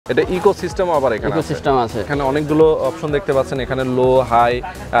এটা ইকোসিস্টেম আবার এখানে ইকোসিস্টেম আছে, এখানে অনেকগুলো অপশন দেখতে পাচ্ছেন, এখানে লো হাই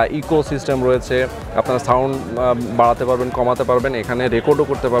ইকোসিস্টেম রয়েছে, আপনারা সাউন্ড বাড়াতে পারবেন কমাতে পারবেন, এখানে রেকর্ডও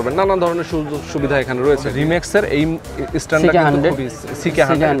করতে পারবেন, নানা ধরনের সুযোগ সুবিধা এখানে রয়েছে। রিমেক্সের এই স্ট্যান্ডটা কিন্তু খুবই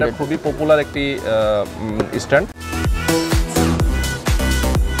CK100 এটা খুবই পপুলার একটি স্ট্যান্ড।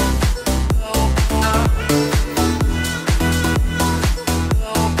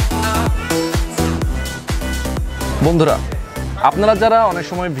 বন্ধুরা, আপনারা যারা অনেক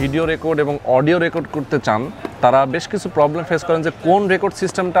সময় ভিডিও রেকর্ড এবং অডিও রেকর্ড করতে চান, তারা বেশ কিছু প্রবলেম ফেস করেন যে কোন রেকর্ড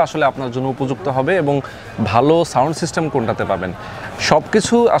সিস্টেমটা আসলে আপনার জন্য উপযুক্ত হবে এবং ভালো সাউন্ড সিস্টেম কোনটাতে পাবেন। সব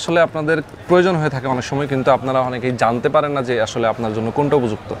কিছু আসলে আপনাদের প্রয়োজন হয়ে থাকে অনেক সময়, কিন্তু আপনারা অনেকেই জানতে পারেন না যে আসলে আপনার জন্য কোনটা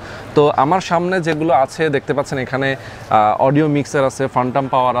উপযুক্ত। তো আমার সামনে যেগুলো আছে দেখতে পাচ্ছেন, এখানে অডিও মিক্সার আছে, ফান্টাম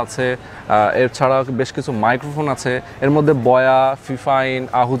পাওয়ার আছে, এছাড়া বেশ কিছু মাইক্রোফোন আছে, এর মধ্যে বয়া, ফিফাইন,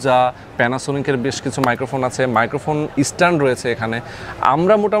 আহুজা, প্যানাসোনিকের বেশ কিছু মাইক্রোফোন আছে, মাইক্রোফোন স্ট্যান্ড রয়েছে এখানে।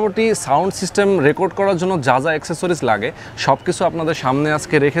 আমরা মোটামুটি সাউন্ড সিস্টেম রেকর্ড করার জন্য যা যা অ্যাক্সেসরিজ লাগে সব কিছু আপনাদের সামনে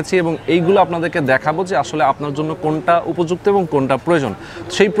আজকে রেখেছি এবং এইগুলো আপনাদেরকে দেখাবো যে আসলে আপনার জন্য কোনটা উপযুক্ত এবং কোনটা প্রয়োজন।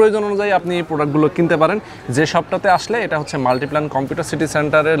 সেই প্রয়োজন অনুযায়ী আপনি এই প্রোডাক্টগুলো কিনতে পারেন। যে শপটাতে আসলে, এটা হচ্ছে মাল্টিপ্ল্যান কম্পিউটার সিটি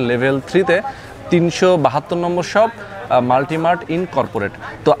সেন্টারের level 3-তে 372 number shop, Multimart in corporate.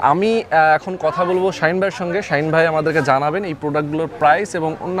 তো আমি এখন কথা বলবো শাহিন ভাইয়ের সঙ্গে। শাহিন ভাই আমাদেরকে জানাবেন এই প্রোডাক্টগুলোর প্রাইস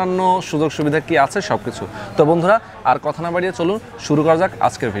এবং অন্যান্য সুযোগ সুবিধা কি আছে সব কিছু। তো বন্ধুরা, আর কথা না বাড়িয়ে চলুন শুরু করা যাক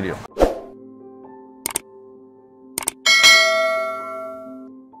আজকের ভিডিও।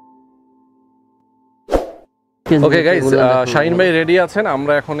 ওকে গাইস, শাহিন ভাই রেডি আছেন,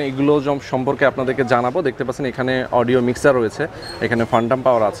 আমরা এখন এগুলো সম্পর্কে আপনাদেরকে জানাবো। দেখতে পাচ্ছেন এখানে অডিও মিক্সার রয়েছে, এখানে ফান্টাম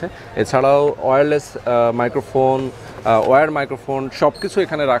পাওয়ার আছে, এছাড়াও ওয়্যারলেস মাইক্রোফোন, ওয়্যার মাইক্রোফোন সব কিছু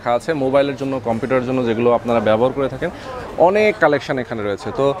এখানে রাখা আছে। মোবাইলের জন্য, কম্পিউটারের জন্য যেগুলো আপনারা ব্যবহার করে থাকেন, অনেক কালেকশন এখানে রয়েছে।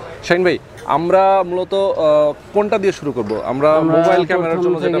 তো শাহিন ভাই, আমরা মূলত কোনটা দিয়ে শুরু করব? আমরা মোবাইল ক্যামেরার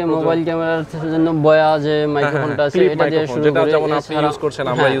জন্য, যেটা মোবাইল ক্যামেরার জন্য বয়া যে মাইক্রোফোনটা আছে এটা দিয়ে শুরু যেটা যেমন আপনি ইউজ করছেন,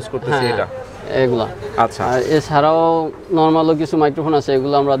 আমরা ইউজ করতেছি এটা, এগুলা। আচ্ছা, আর এছাড়াও নরমালও কিছু মাইক্রোফোন আছে,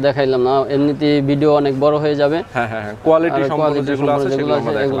 এগুলো আমরা দেখাইলাম না, এমনিতে ভিডিও অনেক বড় হয়ে যাবে। হ্যাঁ, কোয়ালিটি সম্পূর্ণ যেগুলো আছে সেগুলো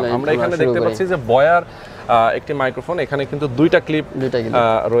আমরা দেখালাম। আমরা এখানে দেখতে পাচ্ছি যে বয়ার একটি মাইক্রোফোন, এখানে কিন্তু দুইটা ক্লিপ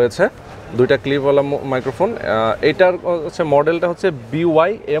রয়েছে, দুইটা ক্লিপওয়ালা মাইক্রোফোন। এটার হচ্ছে মডেলটা হচ্ছে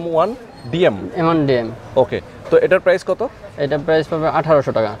BY M1DM। ওকে, তো এটার প্রাইস কত? এটার প্রাইস পাবে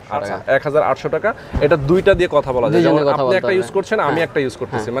 1800 টাকা। আচ্ছা, 1800 টাকা। এটা দুইটা দিয়ে কথা বলা যায়, যেমন আপনি একটা ইউজ করছেন, আমি একটা ইউজ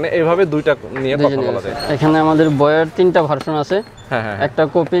করতেছি, মানে এইভাবে দুইটা নিয়ে কথা বলা যায়। এখানে আমাদের বয়ার 3টা ভার্সন আছে। একটা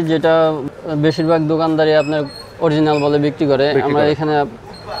কপি যেটা বেশিরভাগ দোকানদারি আপনার অরিজিনাল বলে বিক্রি করে, আমরা এখানে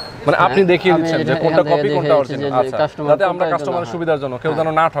মানে আপনি দেখিয়ে দিচ্ছেন যে কোনটা কপি কোনটা অরিজিনাল। আচ্ছা, যাতে আমরা কাস্টমারের সুবিধার জন্য কেউ যেন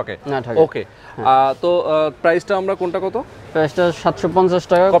না ঠকে। ওকে, তো প্রাইসটা আমরা কোনটা কত? প্রাইসটা 750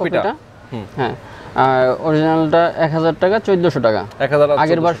 টাকা কপিটা। হ্যাঁ, আর অরিজিনালটা 1000 টাকা, 1400 টাকা।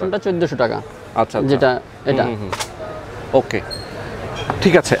 আগের ভার্সনটা 1400 টাকা। আচ্ছা, যেটা এটা। ওকে,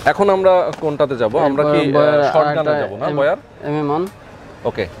 ঠিক আছে। এখন আমরা কোনটাতে যাব? আমরা কি শর্টগানে যাব না? বয়ার MM1।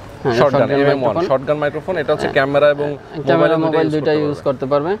 ওকে, শর্টগান MM1 শর্টগান মাইক্রোফোন। এটা হচ্ছে ক্যামেরা এবং মোবাইল দুইটা ইউজ করতে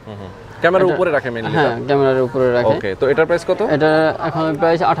পারবে। ক্যামেরার উপরে রাখে মেইনলি। হ্যাঁ, ক্যামেরার উপরে রাখে। ওকে, তো এটার প্রাইস কত? এটা এখন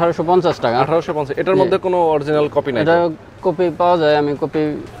প্রাইস 1850 টাকা। 1850। এটার মধ্যে কোনো অরিজিনাল কপি নাই? এটা কপি পাওয়া যায়, আমি কপি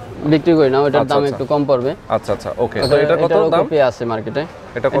বিক্রি করি না, ওটার দাম একটু কম পড়বে। আচ্ছা, ওকে। তো এটা কত দাম? কপি আছে মার্কেটে,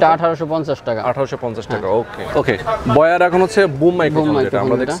 এটা 1850 টাকা। 1850 টাকা। ওকে, বয়ার এখন হচ্ছে বুম মাইক্রোফোন, যেটা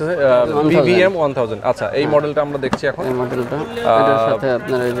আমরা দেখছি BVM 1000। আচ্ছা, এই মডেলটা আমরা দেখছি এখন। এই মডেলটা, এটার সাথে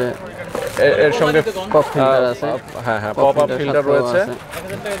আপনার এই যে এর সঙ্গে পপ ফিল্টার আছে। হ্যাঁ, পপ আপ ফিল্টার রয়েছে।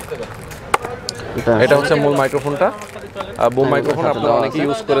 এটা হচ্ছে মূল মাইক্রোফোনটা, বুম মাইক্রোফোন আপনারা অনেকে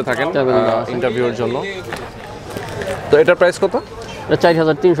ইউজ করে থাকেন ইন্টারভিউর জন্য। তো এটার প্রাইস কত? এটা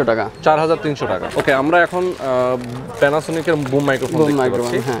 4300 টাকা। 4300 টাকা। ওকে, আমরা এখন প্যানাসোনিকের বুম মাইক্রোফোন দেখতে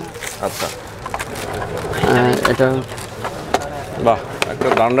পাচ্ছি। হ্যাঁ, আচ্ছা, এটা বাহ, একটা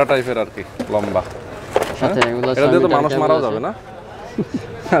ডান্ডা টাইপের আর কি, লম্বা। এটা দিয়ে তো মানুষ মারাও যাবে না?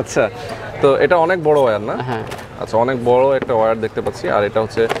 আচ্ছা, তো এটা অনেক বড় ওয়্যার না? হ্যাঁ। আচ্ছা, অনেক বড় একটা ওয়্যার দেখতে পাচ্ছি। আর এটা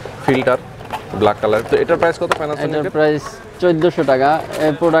হচ্ছে ফিল্টার, ব্ল্যাক কালার। তো এটার প্রাইস কত প্যানাসোনিকের? এটার প্রাইস 1400 টাকা।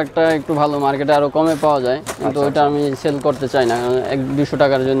 এই প্রোডাক্টটা একটু ভালো, মার্কেটে আরো কমে পাওয়া যায়, কিন্তু ওটা আমি সেল করতে চাই না, 100-200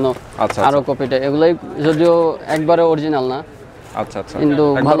 টাকার জন্য আরো কপিটা। এগুলাই যদিও একবারে অরিজিনাল না, আচ্ছা, কিন্তু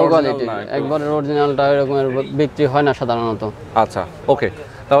ভালো কোয়ালিটি। একবারে অরিজিনালটা এরকমের বিক্রি হয় না সাধারণত। আচ্ছা, ওকে,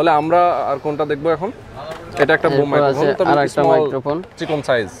 তাহলে আমরা আর কোনটা দেখবো এখন? এটা একটা বুম মাইক্রোফোন, আর একটা মাইক্রোফোন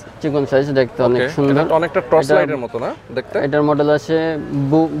চিকন সাইজ দেখতে অনেক সুন্দর, এটা অনেকটা টর্চ লাইটের মতো না দেখতে। এটার মডেল আছে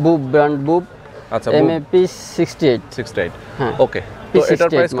বুব ব্র্যান্ড বুব। আচ্ছা, MAP 68। হ্যাঁ, ওকে। তো এটার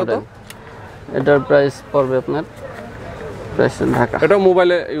প্রাইস কত? এটার প্রাইস পড়বে আপনার, প্রাইস ঢাকা। এটা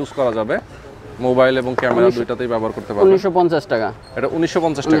মোবাইলে ইউজ করা যাবে, মোবাইল এবং ক্যামেরা দুইটাতেই ব্যবহার করতে পারবেন। 1950 টাকা। এটা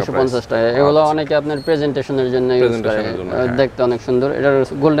 1950 টাকা। 1950 টাকা। এগুলো অনেকে আপনার প্রেজেন্টেশনের জন্য ইউজ করে, দেখতে অনেক সুন্দর। এটার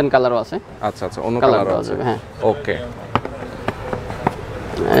গোল্ডেন কালারও আছে। আচ্ছা আচ্ছা, অন্য কালারও আছে। হ্যাঁ, ওকে।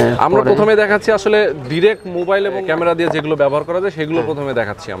 আমরা প্রথমে দেখাচ্ছি আসলে ডাইরেক্ট মোবাইল এবং ক্যামেরা দিয়ে যেগুলো ব্যবহার করা যায় সেগুলো প্রথমে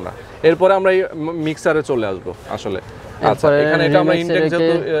দেখাচ্ছি আমরা। এরপরে আমরা এই মিক্সারে চলে আসব আসলে। আচ্ছা, এখানে এটা আমরা ইনটেক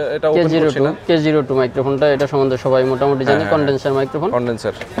যেহেতু এটা ওপেন করছি না। K02 মাইক্রোফোনটা, এটা সম্বন্ধে সবাই মোটামুটি জানে। Condenser microphone.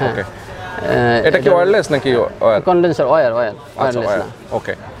 কন্ডেন্সার, ওকে। এটা কি ওয়্যারলেস নাকি ওয়্যার? কন্ডেন্সার ওয়্যারলেস না।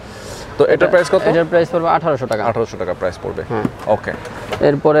 ওকে। তো এটার প্রাইস কত? এটার প্রাইস পড়বে 1800 টাকা। 1800 টাকা প্রাইস পড়বে। ওকে।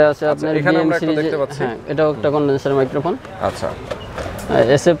 এরপরে আছে আপনার এখানে আমরা একটা দেখতে পাচ্ছি। হ্যাঁ, এটাও একটা কন্ডেন্সার মাইক্রোফোন। আচ্ছা।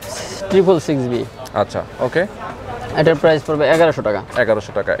 SF666B। আচ্ছা, ওকে। এটার প্রাইস পড়বে 1100 টাকা।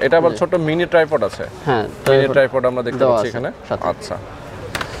 1100 টাকা। এটা আবার ছোট মিনি ট্রাইপড আছে। হ্যাঁ, মিনি ট্রাইপড আমরা দেখতে পাচ্ছি এখানে। আচ্ছা।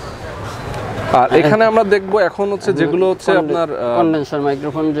 আর এখানে আমরা দেখব এখন হচ্ছে যেগুলো হচ্ছে আপনার কন্ডেন্সার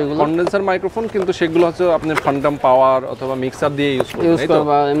মাইক্রোফোন, যেগুলো কন্ডেন্সার মাইক্রোফোন, কিন্তু সেগুলো হচ্ছে আপনি ফান্টাম পাওয়ার অথবা মিক্সার দিয়ে ইউজ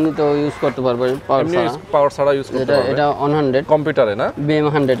করবা, এমনিতেও ইউজ করতে পারবে, পাওয়ার ছাড়া ইউজ করতে পারবে। এটা 100 কম্পিউটারে না,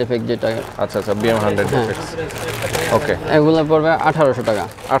 BM100 এফেক্ট যেটা। আচ্ছা আচ্ছা, BM100 এফেক্টস। ওকে। এগুলো পড়বে 1800 টাকা।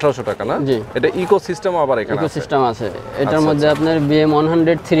 1800 টাকা না? জি। এটা ইকোসিস্টেম আবার এখানে আছে। ইকোসিস্টেম আছে। এটার মধ্যে আপনার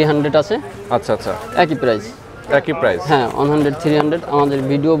BM100 300 আছে। আচ্ছা আচ্ছা, একই প্রাইস। একই প্রাইস। হ্যাঁ, 100 300। আমাদের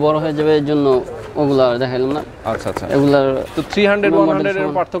ভিডিও বড় হয়ে যাবে এর জন্য ওগুলা দেখাইলাম না। আচ্ছা আচ্ছা, এগুলার তো 300 100 এর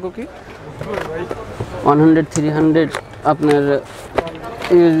পার্থক্য কি? 100 300 আপনার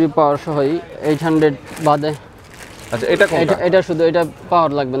ইউএসবি পাওয়ার সহই, 800 বাদে। আচ্ছা, এটা কোনটা? এটা শুধু এটা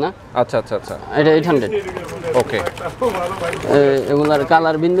পাওয়ার লাগবে না। আচ্ছা আচ্ছা আচ্ছা, এটা 800। ওকে। এগুলার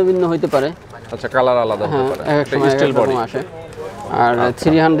কালার ভিন্ন ভিন্ন হইতে পারে। আচ্ছা, কালার আলাদা হতে পারে। এক সময় স্টিল বডি আসে। আর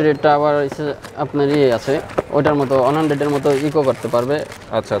 300 এরটা আবার আপনার আছে, ওটার মতো 100 এর মতো ইকো করতে পারবে।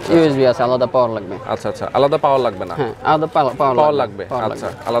 আচ্ছা আচ্ছা, ইউএসবি আছে, আলাদা পাওয়ার লাগবে। আচ্ছা আচ্ছা, আলাদা পাওয়ার লাগবে না? হ্যাঁ, আলাদা পাওয়ার লাগবে। আচ্ছা,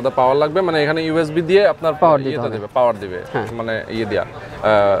 আলাদা পাওয়ার লাগবে, মানে এখানে ইউএসবি দিয়ে আপনার পাওয়ার দিবে, পাওয়ার দিবে, মানে দিয়া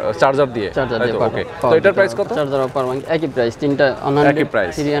চার্জার দিয়ে। ওকে। তো এটার প্রাইস কত? চার্জার পাওয়ার ব্যাংক একই প্রাইস, তিনটা 100 একই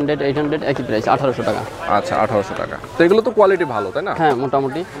প্রাইস, 300 800 একই প্রাইস, 1800 টাকা। আচ্ছা, 1800 টাকা। তো এগুলো তো কোয়ালিটি ভালো, তাই না? হ্যাঁ,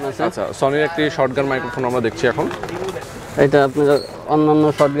 মোটামুটি। আচ্ছা, সনির একটি শর্টগান মাইক্রোফোন আমরা দেখছি এখন। এটা আপনার অন্যান্য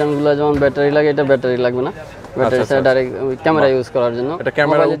শর্টগানগুলো যেমন ব্যাটারি লাগে, এটা ব্যাটারি লাগবে না। ব্যাটারি ছাড়া ডাইরেক্ট ক্যামেরা ইউজ করার জন্য। এটা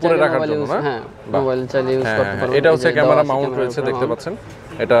ক্যামেরা উপরে রাখার জন্য না? হ্যাঁ, মোবাইল চাইলে ইউজ করতে পারবেন। এটা হচ্ছে ক্যামেরা মাউন্ট রয়েছে, দেখতে পাচ্ছেন।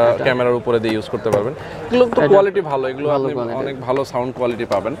 এটা ক্যামেরার উপরে দিয়ে ইউজ করতে পারবেন। এগুলো তো কোয়ালিটি ভালো, এগুলো আপনি অনেক ভালো সাউন্ড কোয়ালিটি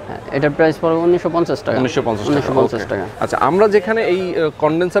পাবেন। এটার প্রাইস পড়বে 1950 টাকা। 1950 টাকা। আচ্ছা, আমরা যেখানে এই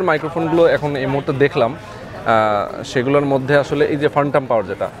কন্ডেন্সার মাইক্রোফোনগুলো এখন এই মুহূর্তে দেখলাম, সেগুলোর মধ্যে আসলে এই যে ফান্টাম পাওয়ার,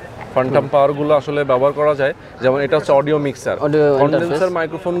 যেটা ফান্টাম পাওয়ারগুলো আসলে ব্যবহার করা যায়, যেমন এটা হচ্ছে অডিও মিক্সার। কন্ডেন্সার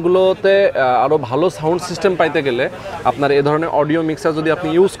মাইক্রোফোনগুলোতে আরও ভালো সাউন্ড সিস্টেম পাইতে গেলে আপনার এই ধরনের অডিও মিক্সার যদি আপনি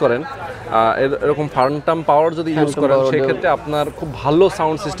ইউজ করেন, এরকম ফান্টাম পাওয়ার যদি ইউজ করেন, সেক্ষেত্রে আপনার খুব ভালো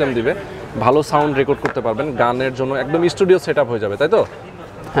সাউন্ড সিস্টেম দিবে, ভালো সাউন্ড রেকর্ড করতে পারবেন, গানের জন্য একদম স্টুডিও সেট আপ হয়ে যাবে, তাই তো?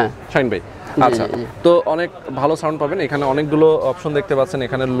 হ্যাঁ, শাইন ভাই। আচ্ছা, তো অনেক ভালো সাউন্ড পাবেন। এখানে অনেকগুলো অপশন দেখতে পাচ্ছেন।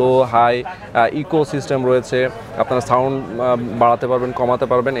 এখানে লো, হাই, ইকো সিস্টেম রয়েছে। আপনারা সাউন্ড বাড়াতে পারবেন, কমাতে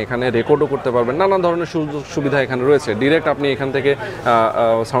পারবেন, এখানে রেকর্ডও করতে পারবেন, নানা ধরনের সুযোগ সুবিধা এখানে রয়েছে। ডিরেক্ট আপনি এখান থেকে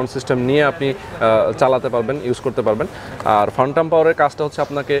সাউন্ড সিস্টেম নিয়ে আপনি চালাতে পারবেন, ইউজ করতে পারবেন। আর ফান্টাম পাওয়ারের কাজটা হচ্ছে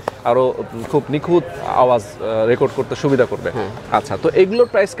আপনাকে আরও খুব নিখুঁত আওয়াজ রেকর্ড করতে সুবিধা করবে। আচ্ছা, তো এগুলোর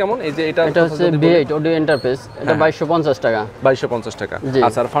প্রাইস কেমন? এই যে এটা হচ্ছে V8 অডিও ইন্টারফেস, এটা 2250 টাকা। 2250 টাকা।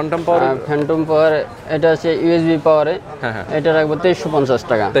 আচ্ছা, আর ফান্টাম পাওয়ার? ফ্যান্টম পাওয়ার এটা হচ্ছে ইউএসবি পাওয়ারে, এটা রাখবো 2350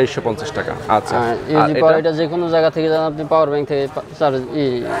 টাকা। 2350 টাকা। আচ্ছা, ইউএসবি পাওয়ার, এটা যে কোনো জায়গা থেকে আপনি পাওয়ার ব্যাংক থেকে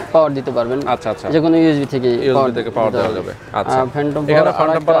পাওয়ার দিতে পারবেন। আচ্ছা আচ্ছা, যে কোনো ইউএসবি থেকে পাওয়ার দেওয়া যাবে। আচ্ছা, ফ্যান্টম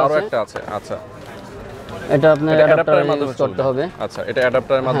পাওয়ার আরো একটা আছে। আচ্ছা, এটা আপনার অ্যাডাপ্টারের মাধ্যমে ইউজ করতে হবে। আচ্ছা, এটা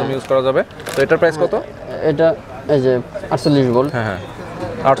অ্যাডাপ্টারের মাধ্যমে ইউজ করা যাবে। তো এটার প্রাইস কত? এটা এই যে 48 ভোল্ট। হ্যাঁ,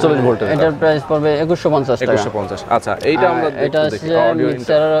 48 ভোল্টের। এটার প্রাইস পড়বে 2150 টাকা। 2150। আচ্ছা, এইটা আমরা এটা হচ্ছে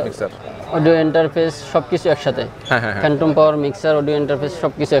মিক্সার, অডিও ইন্টারফেস সবকিছু একসাথে। ফ্যান্টম পাওয়ার, মিক্সার, অডিও ইন্টারফেস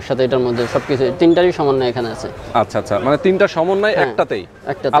সবকিছু একসাথে। এটার মধ্যে সবকিছু তিনটারই সমন্বয় এখানে আছে। আচ্ছা আচ্ছা, মানে তিনটা সমন্বয় একটাতেই,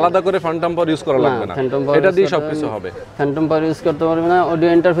 আলাদা করে ফ্যান্টম পাওয়ার ইউজ করা লাগবে না, এটা দিয়ে সবকিছু হবে। ফ্যান্টম পাওয়ার ইউজ করতে পারবে না, অডিও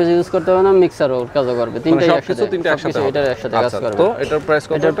ইন্টারফেস ইউজ করতে পারবে না, মিক্সারও কাজও করবে। তিনটা একসাথে, এটা একসাথে কাজ করবে। তো এটার প্রাইস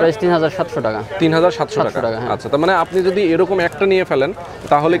কত? এটার প্রাইস 3700 টাকা। 3700 টাকা। আচ্ছা, তার মানে আপনি যদি এরকম একটা নিয়ে ফেলেন,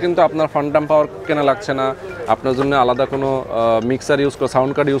 তাহলে কিন্তু আপনার ফান্টাম পাওয়ার কেনা লাগছে না, আপনার জন্য আলাদা কোনো মিক্সার ইউজ করা,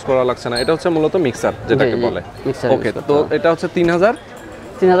 সাউন্ড কার্ড ইউজ করা লাগছে না। এটা হচ্ছে মূলত মিক্সার, যেটাকে বলে। ওকে, তো এটা হচ্ছে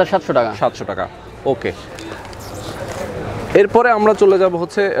 3700 টাকা। 700 টাকা। ওকে, এরপরে আমরা চলে যাব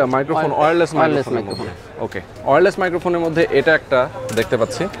হচ্ছে মাইক্রোফোন, ওয়্যারলেস মাইক্রোফোন। ওকে, ওয়্যারলেস মাইক্রোফোনের মধ্যে এটা একটা দেখতে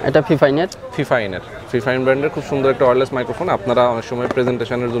পাচ্ছি, এটা ফিফাইনের ফিফাইন ব্র্যান্ডের খুব সুন্দর একটা ওয়্যারলেস মাইক্রোফোন। আপনারা অনেক সময়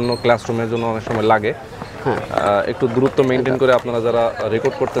প্রেজেন্টেশনের জন্য, ক্লাসরুমের জন্য অনেক সময় লাগে। একটু দূরত্ব মেনটেন করে আপনারা যারা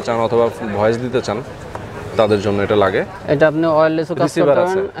রেকর্ড করতে চান অথবা ভয়েস দিতে চান তাদের জন্য এটা লাগে। এটা আপনি ওয়্যারলেসও কাজ করতে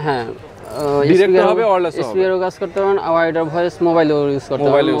পারেন, হ্যাঁ ডাইরেক্ট হবে ওয়্যারলেস হবে, স্পিকারও কাজ করতে পারেন, আর এটা ভয়েস মোবাইলেও ইউজ করতে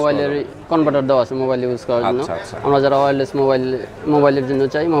পারেন, মোবাইলের কনভার্টার দেওয়া আছে মোবাইল ইউজ করার জন্য। আমরা যারা ওয়্যারলেস মোবাইলের জন্য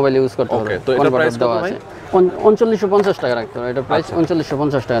চাই মোবাইল ইউজ করতে পারবো, তো এটা প্রাইস দেওয়া আছে 3950 টাকা রাখতে হবে। এটা প্রাইস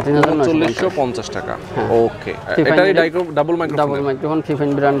 3950 টাকা, 3950 টাকা। ওকে, এটা ডাবল মাইক্রোফোন ফিফেন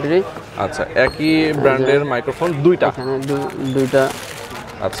ব্র্যান্ডের। আচ্ছা, একই ব্র্যান্ডের মাইক্রোফোন দুইটা, এখানে দুইটা।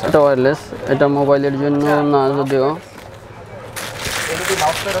 আচ্ছা, এটা ওয়্যারলেস, এটা মোবাইলের জন্য না, যদিও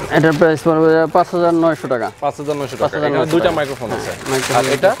এটার প্রাইস পড়বে 5900 টাকা। 5900 টাকা। এখানে দুইটা মাইক্রোফোন আছে। আর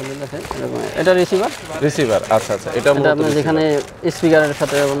এটা রিসিভার। আচ্ছা, এটা আপনি যেখানে স্পিকারের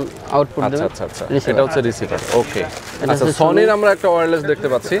সাথে আউটপুট দেবেন। আচ্ছা, এটা হচ্ছে রিসিভার। ওকে, আচ্ছা, সনির আমরা একটা ওয়্যারলেস দেখতে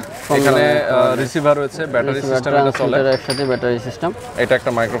পাচ্ছি, এখানে রিসিভার রয়েছে, ব্যাটারি সিস্টেম এটা চলে, এর সাথে ব্যাটারি সিস্টেম। এটা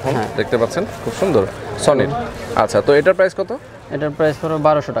একটা মাইক্রোফোন দেখতে পাচ্ছেন, খুব সুন্দর সনির। আচ্ছা, তো এটার প্রাইস কত? এটার প্রাইস পড়বে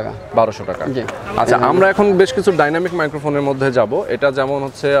 1200 টাকা। 1200 টাকা। আচ্ছা, আমরা এখন বেশ কিছু ডাইনামিক মাইক্রোফোনের মধ্যে যাব। এটা যেমন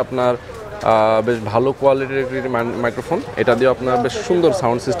হচ্ছে আপনার বেশ ভালো কোয়ালিটির একটি মাইক্রোফোন, এটা দিয়ে আপনার বেশ সুন্দর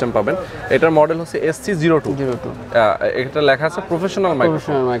সাউন্ড সিস্টেম পাবেন। এটার মডেল হচ্ছে SC02। এটা লেখা আছে প্রফেশনাল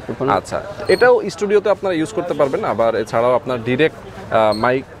মাইক্রোফোন। আচ্ছা, এটাও স্টুডিওতে আপনারা ইউজ করতে পারবেন, আবার এছাড়াও আপনার ডিরেক্ট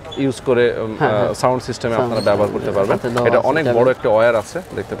মাইক ইউজ করে সাউন্ড সিস্টেমে আপনারা ব্যবহার করতে পারবেন। এটা অনেক বড় একটা ওয়্যার আছে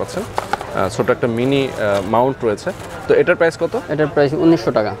দেখতে পাচ্ছেন, ছোট একটা মিনি মাউন্ট রয়েছে। তো এটার প্রাইস কত? এটার প্রাইস 1900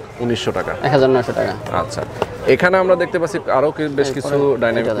 টাকা। 1900 টাকা, 1900 টাকা। আচ্ছা, এখানে আমরা দেখতে পাচ্ছি আরো বেশ কিছু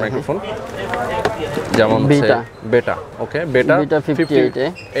ডাইনামিক মাইক্রোফোন, যেমন বেটা। ওকে, বেটা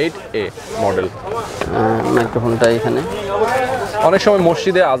 58A মডেল মাইক্রোফোনটা এখানে অনেক সময়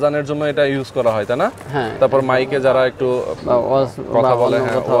মসজিদে আজানের জন্য এটা ইউজ করা হয়, তাই না? তারপর মাইকে যারা একটু কথা বলে,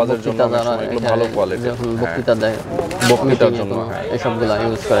 ওয়াজের জন্য এগুলো ভালো কোয়ালিটি, যখন বক্তৃতা দেয় বক্তৃতার জন্য এসবগুলো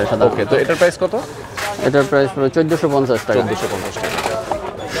ইউজ করে সাধারণত। ওকে, তো এটার প্রাইস কত? এটার প্রাইস পুরো 1450 টাকা। 1450 টাকা।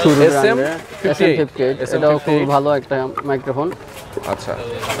 SM58 এটাও খুব ভালো একটা মাইক্রোফোন। আচ্ছা,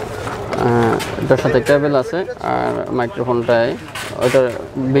 এটার সাথে কেবল আছে, আর মাইক্রোফোনটায় ওটার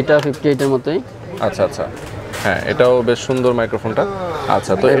বিটা 58 এর মতোই। আচ্ছা, হ্যাঁ, এটাও বেশ সুন্দর মাইক্রোফোনটা।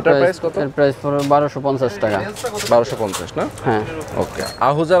 আচ্ছা, তো এটার প্রাইস কত? এর প্রাইস পুরো 1250 টাকা। 1250 না? হ্যাঁ। ওকে,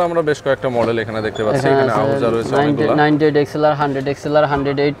 আহুজার আমরা বেশ কয়েকটা মডেল এখানে দেখতে পাচ্ছি। এখানে আহুজা রয়েছে অনেকগুলো, 98 XLR, 100 XLR,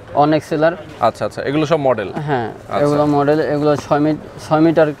 108 অন XLR। আচ্ছা, এগুলো সব মডেল। হ্যাঁ, এগুলো মডেল, এগুলো 6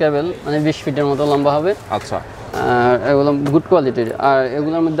 মিটার কেবল, মানে 20 ফিটের মতো লম্বা হবে। আচ্ছা, এগুলো গুড কোয়ালিটির। আর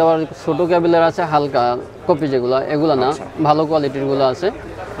এগুলোর মধ্যে আবার ছোট কেবলের আছে, হালকা কপি যেগুলো, এগুলো না, ভালো কোয়ালিটির গুলো আছে।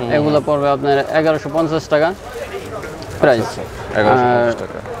 এগুলো পড়বে আপনার 1150 টাকা প্রাইস। 1150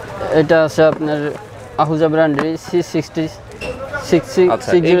 টাকা। এটা আছে আপনার আহুজা ব্র্যান্ডের C60।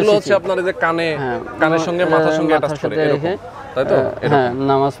 আচ্ছা, এগুলো হচ্ছে আপনার এই যে কানের সঙ্গে মাথার সঙ্গে অ্যাটাচ করে এরকম, তাই তো? হ্যাঁ,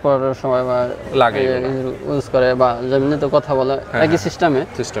 নামাজ পড়ার সময় বা লাগে ইউজ করে, বা যেমনি তো কথা বলে একই সিস্টেমে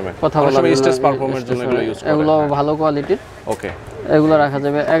কথা বলা, স্টেজ পারফরম্যান্সের জন্য এগুলো ইউজ করে। এগুলো ভালো কোয়ালিটির। ওকে, এগুলো রাখা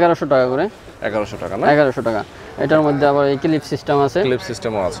যাবে 1100 টাকা করে। 1100 টাকা না? 1100 টাকা। এটার মধ্যে আবার এই ক্লিপ সিস্টেম আছে। ক্লিপ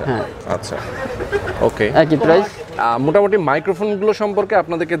সিস্টেমও আছে। আচ্ছা, ওকে, একই প্রাইস। মোটামুটি মাইক্রোফোনগুলো সম্পর্কে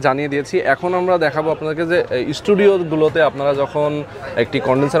আপনাদেরকে জানিয়ে দিয়েছি। এখন আমরা দেখাবো আপনাদেরকে যে স্টুডিওগুলোতে আপনারা যখন একটি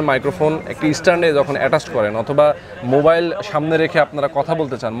কন্ডেন্সার মাইক্রোফোন একটি স্ট্যান্ডে যখন অ্যাটাচ করেন, অথবা মোবাইল সামনে রেখে আপনারা কথা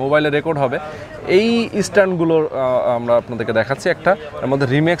বলতে চান, মোবাইলে রেকর্ড হবে, এই স্ট্যান্ডগুলোর আমরা আপনাদেরকে দেখাচ্ছি। একটা এর মধ্যে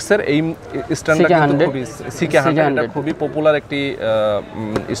রিমেক্সের এই স্ট্যান্ডটা কিন্তু খুবই CK100, এটা খুবই পপুলার একটি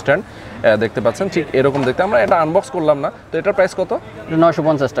স্ট্যান্ড দেখতে পাচ্ছেন, ঠিক এরকম দেখতে। আমরা এটা আনবক্স করলাম না, তো এটার প্রাইস কত?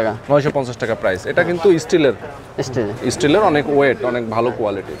 950 টাকা। 950 টাকা প্রাইস। এটা কিন্তু স্টিলের অনেক ওয়েট, অনেক ভালো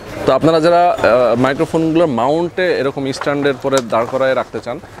কোয়ালিটি। তো আপনারা যারা মাইক্রোফোনগুলোর মাউন্টে এরকম স্ট্যান্ডের পরে দাঁড় করায় রাখতে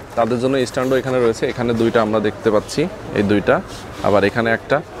চান, তাদের জন্য স্ট্যান্ডও এখানে রয়েছে। এখানে দুইটা আমরা দেখতে পাচ্ছি, এই দুইটা, আবার এখানে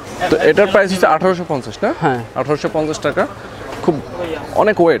একটা। তো এটার প্রাইস হচ্ছে 1850 না? হ্যাঁ, 1850 টাকা। খুব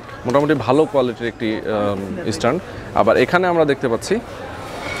অনেক ওয়েট, মোটামুটি ভালো কোয়ালিটির একটি স্ট্যান্ড। আবার এখানে আমরা দেখতে পাচ্ছি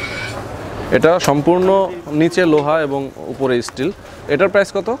এটা সম্পূর্ণ নিচে লোহা এবং উপরে স্টিল। এটার প্রাইস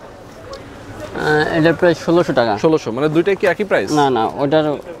কত? এটার প্রাইস 1600 টাকা। 1600, মানে দুইটাই কি একই প্রাইস? না,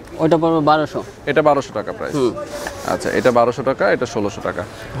 ওটা পড়বে 1200। এটা 1200 টাকা প্রাইস। আচ্ছা, এটা 1200 টাকা, এটা 1600 টাকা।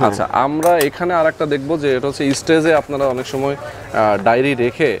 আচ্ছা, আমরা এখানে আরেকটা দেখবো যে এটা হচ্ছে স্টেজে আপনারা অনেক সময় ডায়েরি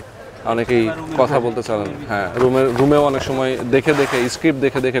রেখে অনেকেই কথা বলতে চান। হ্যাঁ, রুমেও অনেক সময় স্ক্রিপ্ট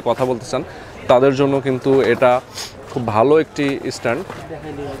দেখে কথা বলতে চান, তাদের জন্য কিন্তু এটা খুব ভালো একটি স্ট্যান্ড।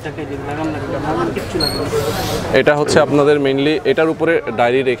 এটা হচ্ছে আপনাদের মেইনলি এটার উপরে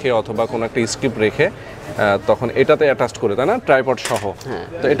ডায়েরি রেখে অথবা কোনো একটা স্ক্রিপ্ট রেখে তখন এটাতে অ্যাটাচ করে, তাই না? ট্রাইপড সহ।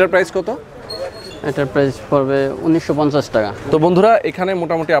 তো এটার প্রাইস কত? এটার প্রাইস পড়বে 1950 টাকা। তো বন্ধুরা এখানে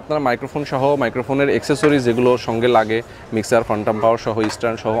মোটামুটি আপনারা মাইক্রোফোন সহ মাইক্রোফোনের অ্যাক্সেসরিজ যেগুলো সঙ্গে লাগে, মিক্সার, ফান্টাম পাওয়ার সহ,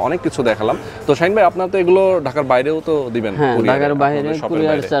 স্ট্যান্ড সহ অনেক কিছু দেখালাম। তো শাহিন ভাই আপনারা তো এগুলো ঢাকার বাইরেও তো দিবেন? হ্যাঁ, ঢাকার বাইরে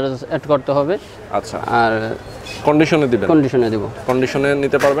কুরিয়ার চার্জ অ্যাড করতে হবে। আচ্ছা, আর কন্ডিশনে দিবেন? কন্ডিশনে দেব। কন্ডিশনে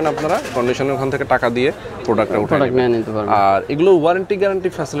নিতে পারবেন আপনারা, কন্ডিশনের ওখান থেকে টাকা দিয়ে প্রোডাক্টটা নিয়ে নিতে পারবেন। আর এগুলো ওয়ারেন্টি গ্যারান্টি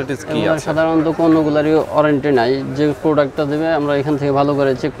ফ্যাসিলিটিস কি আছে? সাধারণত কোনগুলারই ওয়ারেন্টি নাই, যে প্রোডাক্টটা দেবে আমরা এখান থেকে ভালো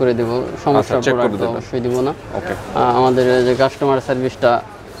করে চেক করে দেব, সমস্যা প্রোডাক্ট অবশ্যই দিব না। ওকে, আমাদের যে কাস্টমার সার্ভিসটা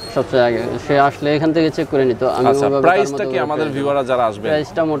সবচেয়ে আগে, সে আসলে এখান থেকে চেক করে নিত। আমি প্রাইসটা কি আমাদের ভিউয়াররা যারা আসবে?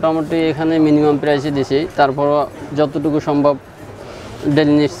 প্রাইসটা মোটামুটি এখানে মিনিমাম প্রাইসই দিছি, তারপর যতটুকু সম্ভব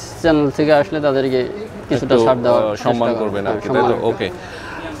ডেইলি নিউজ চ্যানেল থেকে আসলে তাদেরকে কিছুটা ছাড় দেওয়ার সম্মান করবেন আর কি, তাই তো? ওকে,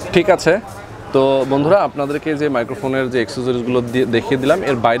 ঠিক আছে। তো বন্ধুরা আপনাদেরকে যে মাইক্রোফোনের যে অ্যাক্সেসরিজগুলো দেখিয়ে দিলাম,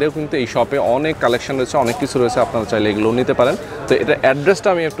 এর বাইরেও কিন্তু এই শপে অনেক কালেকশন রয়েছে, অনেক কিছু রয়েছে, আপনারা চাইলে এগুলোও নিতে পারেন। তো এটা অ্যাড্রেসটা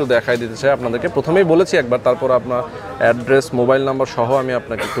আমি একটু দেখাই দিতে চাই আপনাদেরকে। প্রথমেই বলেছি একবার, তারপর আপনার অ্যাড্রেস, মোবাইল নাম্বার সহ আমি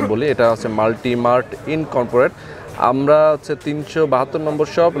আপনাকে একটু বলি। এটা হচ্ছে মাল্টিমার্ট ইন কর্পোরেট। আমরা হচ্ছে 372 নম্বর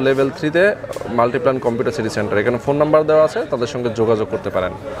shop, level 3-তে, Multiplan computer city centre. এখানে ফোন নাম্বার দেওয়া আছে, তাদের সঙ্গে যোগাযোগ করতে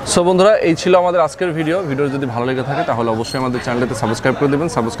পারেন। সো বন্ধুরা এই ছিল আমাদের আজকের ভিডিও। যদি ভালো লেগে থাকে তাহলে অবশ্যই আমাদের চ্যানেলটাতে সাবস্ক্রাইব করে দেবেন।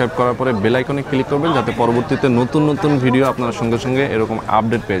 সাবস্ক্রাইব করার পরে বেল আইকনে ক্লিক করবেন, যাতে পরবর্তীতে নতুন নতুন ভিডিও আপনারা সঙ্গে সঙ্গে এরকম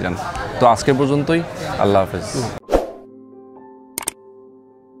আপডেট পেয়ে যান। তো আজকে পর্যন্তই, আল্লাহ হাফেজ।